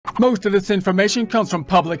Most of this information comes from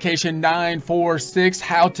publication 946,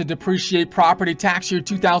 How to Depreciate Property Tax Year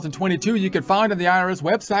 2022. You can find on the IRS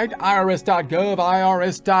website, irs.gov,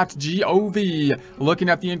 irs.gov. Looking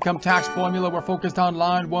at the income tax formula, we're focused on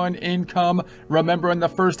line 1, income. Remember, in the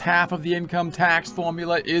first half of the income tax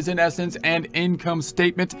formula is in essence an income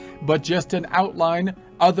statement, but just an outline.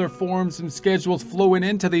 Other forms and schedules flowing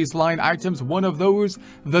into these line items. One of those,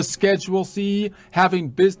 the Schedule C, having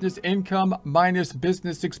business income minus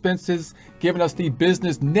business expenses, giving us the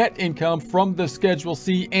business net income from the Schedule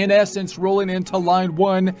C, in essence rolling into line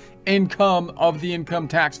 1, income of the income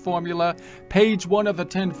tax formula. Page 1 of the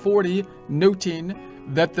 1040, noting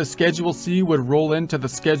that the Schedule C would roll into the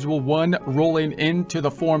Schedule 1, rolling into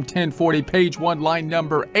the Form 1040, page 1, line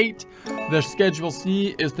number 8. The Schedule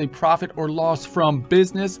C is the profit or loss from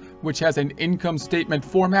business, which has an income statement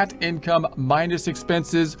format, income minus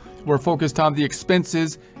expenses. We're focused on the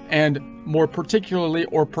expenses and more particularly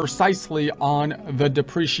or precisely on the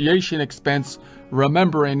depreciation expense,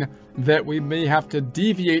 remembering that we may have to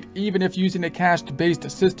deviate, even if using a cash-based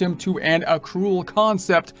system, to an accrual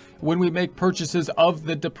concept when we make purchases of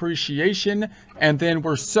the depreciation, and then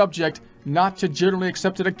we're subject not to generally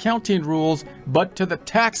accepted accounting rules, but to the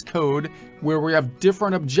tax code, where we have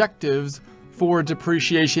different objectives for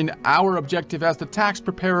depreciation. Our objective as the tax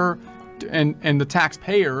preparer and the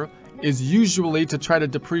taxpayer is usually to try to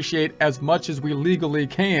depreciate as much as we legally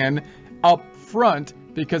can up front,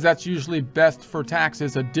 because that's usually best for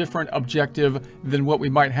taxes, a different objective than what we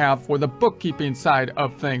might have for the bookkeeping side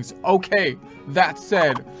of things. Okay, that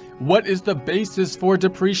said, what is the basis for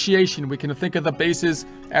depreciation? We can think of the basis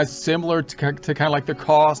as similar to kind of like the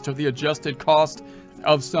cost or the adjusted cost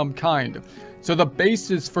of some kind. So the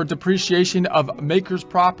basis for depreciation of maker's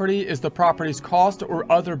property is the property's cost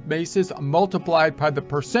or other basis multiplied by the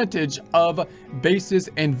percentage of basis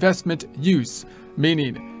investment use.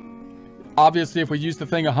 Meaning, obviously, if we use the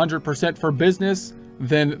thing 100% for business,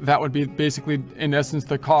 then that would be basically, in essence,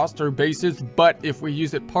 the cost or basis. But if we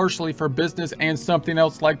use it partially for business and something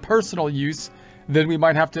else like personal use, then we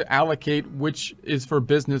might have to allocate which is for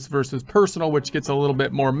business versus personal, which gets a little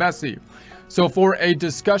bit more messy. So for a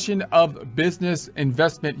discussion of business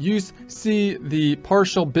investment use, see the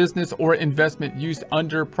partial business or investment use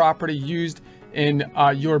under property used in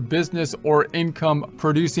your business or income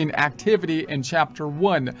producing activity in Chapter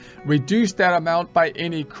 1. Reduce that amount by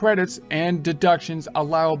any credits and deductions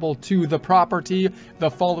allowable to the property.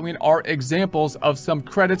 The following are examples of some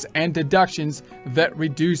credits and deductions that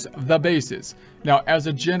reduce the basis. Now, as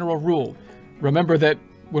a general rule, remember that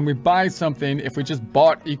when we buy something, if we just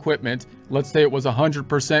bought equipment, let's say it was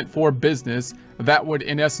 100% for business, that would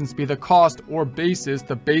in essence be the cost or basis,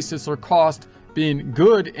 the basis or cost being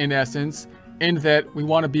good in essence, in that we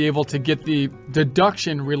want to be able to get the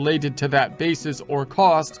deduction related to that basis or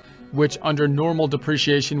cost, which under normal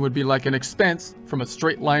depreciation would be like an expense from a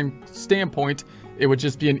straight line standpoint. It would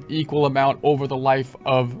just be an equal amount over the life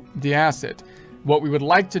of the asset. What we would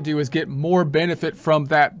like to do is get more benefit from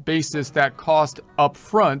that basis, that cost up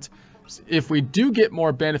front. If we do get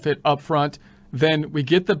more benefit up front, then we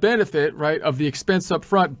get the benefit, right, of the expense up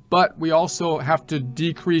front, but we also have to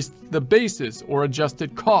decrease the basis or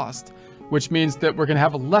adjusted cost, which means that we're going to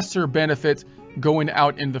have a lesser benefit going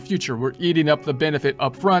out in the future. We're eating up the benefit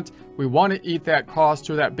up front. We want to eat that cost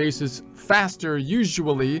or that basis faster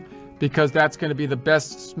usually, because that's going to be the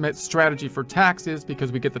best strategy for taxes,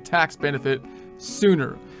 because we get the tax benefit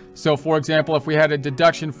sooner. So for example, if we had a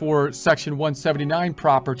deduction for Section 179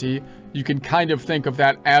 property, you can kind of think of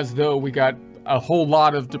that as though we got a whole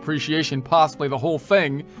lot of depreciation, possibly the whole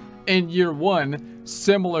thing, in year 1,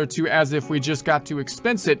 similar to as if we just got to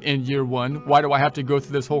expense it in year 1. Why do I have to go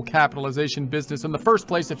through this whole capitalization business in the first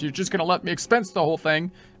place if you're just going to let me expense the whole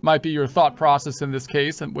thing? Might be your thought process in this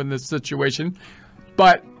case and in this situation.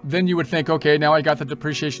 But then you would think, okay, now I got the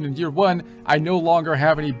depreciation in year 1. I no longer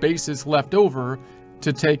have any basis left over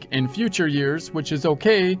to take in future years, which is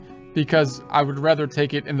okay, because I would rather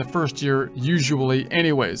take it in the first year usually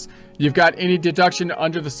anyways. You've got any deduction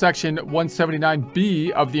under the Section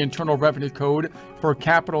 179B of the Internal Revenue Code for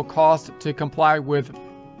capital costs to comply with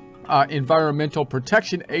Environmental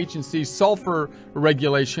Protection Agency sulfur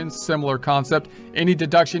regulations, similar concept. Any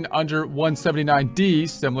deduction under 179D,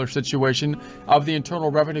 similar situation, of the Internal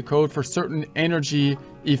Revenue Code for certain energy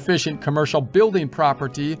efficient commercial building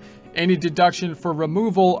property. Any deduction for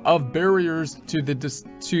removal of barriers to the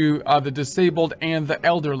disabled and the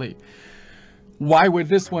elderly. Why would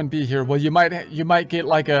this one be here? Well, you might get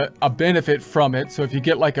like a benefit from it. So if you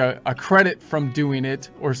get like a credit from doing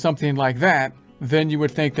it or something like that, then you would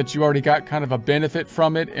think that you already got kind of a benefit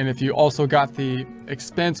from it. And if you also got the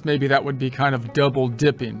expense, maybe that would be kind of double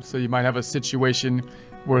dipping. So you might have a situation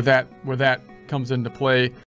where that comes into play.